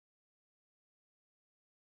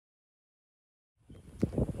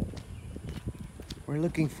We're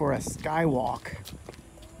looking for a skywalk.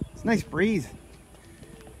 It's a nice breeze.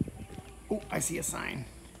 Oh, I see a sign.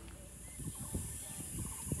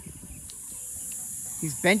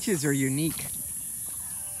 These benches are unique.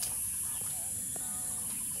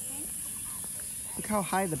 Look how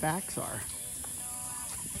high the backs are.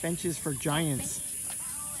 Benches for giants.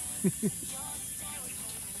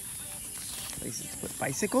 Places to put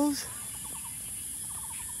bicycles.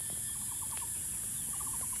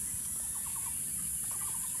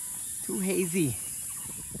 Too hazy.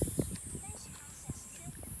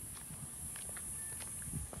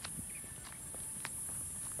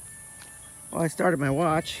 Well, I started my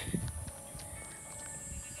watch.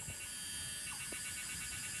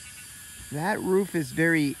 That roof is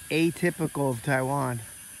very atypical of Taiwan.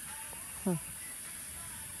 Huh.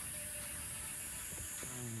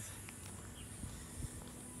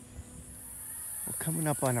 We're coming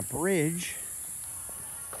up on a bridge.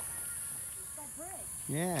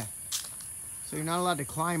 Yeah. So you're not allowed to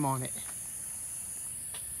climb on it.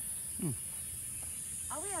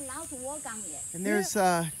 Are we allowed to walk on it? And there's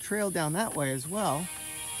a trail down that way as well.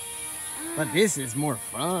 But this is more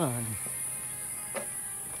fun.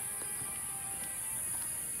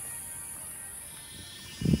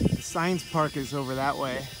 The science park is over that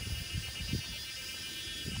way.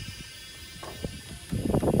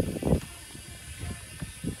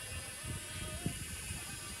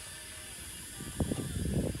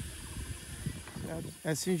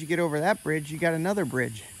 As soon as you get over that bridge, you got another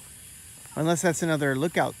bridge. Unless that's another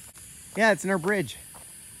lookout. Yeah, it's another bridge.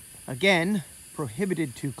 Again,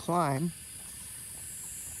 prohibited to climb.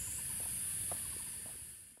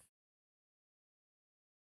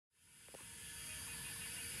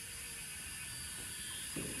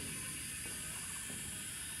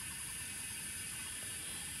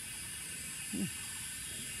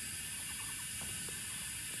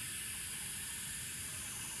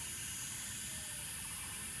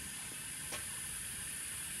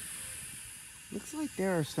 Looks like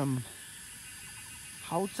there are some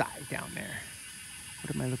hazy down there.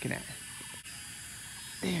 What am I looking at?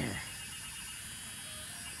 There.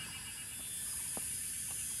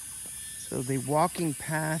 So the walking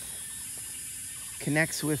path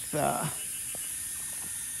connects with, I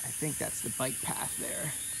think that's the bike path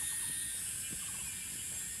there.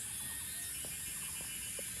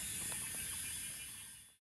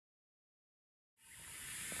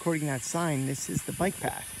 According to that sign, this is the bike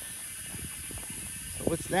path. So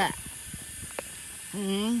what's that?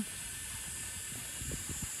 I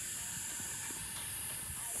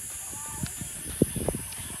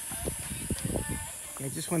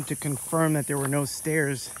just wanted to confirm that there were no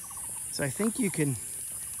stairs. So I think you can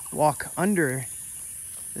walk under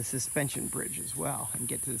the suspension bridge as well and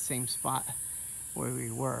get to the same spot where we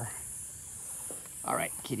were. All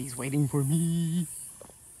right, Kitty's waiting for me.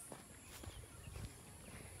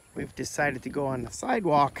 We've decided to go on the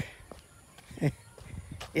sidewalk.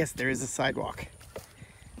 Yes, there is a sidewalk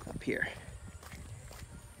up here.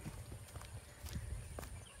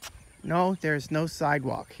 No, there's no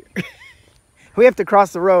sidewalk here. We have to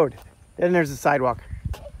cross the road. Then there's a sidewalk.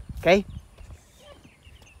 Okay?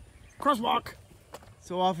 Crosswalk.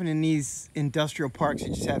 So often in these industrial parks,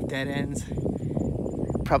 you just have dead ends.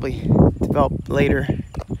 Probably developed later.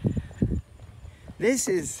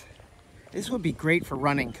 This would be great for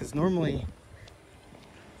running because normally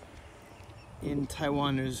in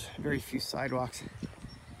Taiwan there's very few sidewalks.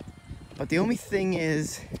 But the only thing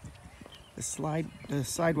is the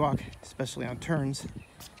sidewalk, especially on turns,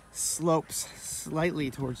 slopes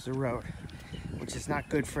slightly towards the road, which is not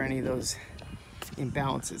good for any of those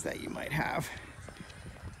imbalances that you might have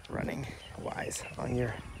running wise on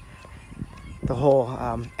the whole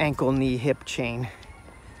ankle, knee, hip chain.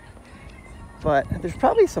 But there's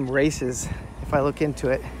probably some races if I look into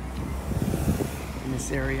it in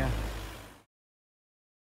this area.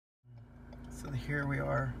 So here we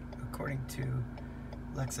are according to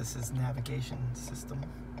Lexus's navigation system.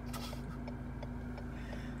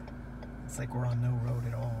 It's like we're on no road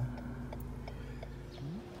at all.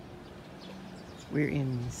 We're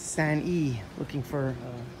in Sanyi looking for a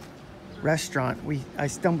restaurant. I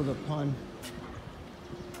stumbled upon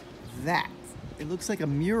that. It looks like a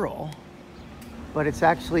mural, but it's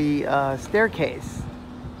actually a staircase.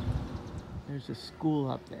 There's a school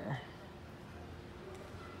up there.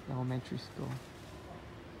 Elementary school.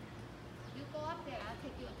 You go up there, I'll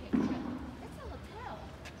take you a picture. It's a hotel.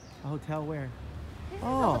 A hotel where? This is a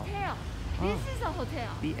hotel. Oh. This is a hotel.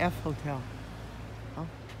 The F Hotel. Oh.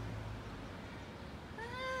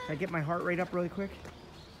 Can I get my heart rate up really quick?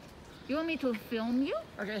 You want me to film you?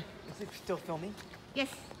 Okay. Is it still filming? Yes.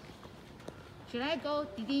 Should I go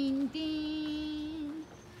ding ding?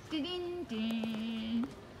 Ding, ding.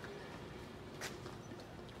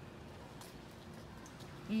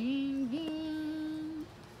 Ding, ding.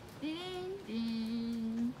 Ding,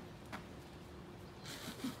 ding.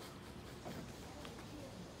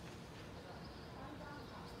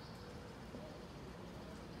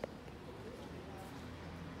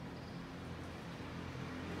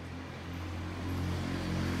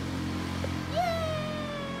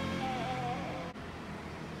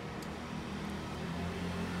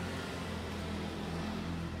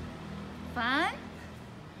 Fun?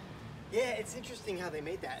 Yeah, it's interesting how they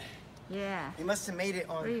made that. Yeah. They must have made it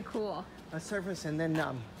on Pretty cool. a surface and then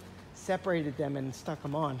separated them and stuck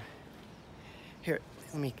them on. Here,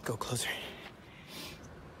 let me go closer.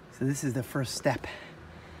 So this is the first step.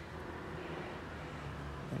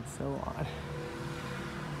 And so on.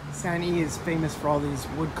 Sanyi is famous for all these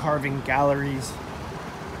wood carving galleries.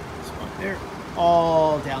 So they're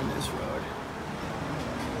all down this road.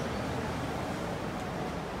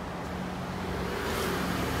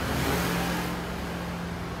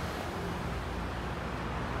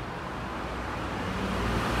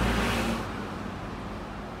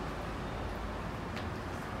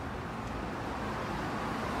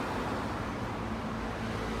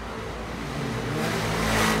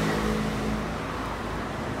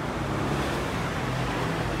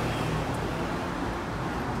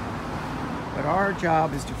 But our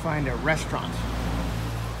job is to find a restaurant.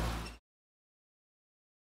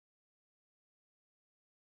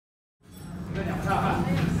 This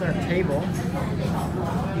is our table.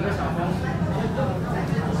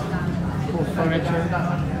 Cool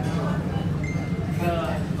furniture.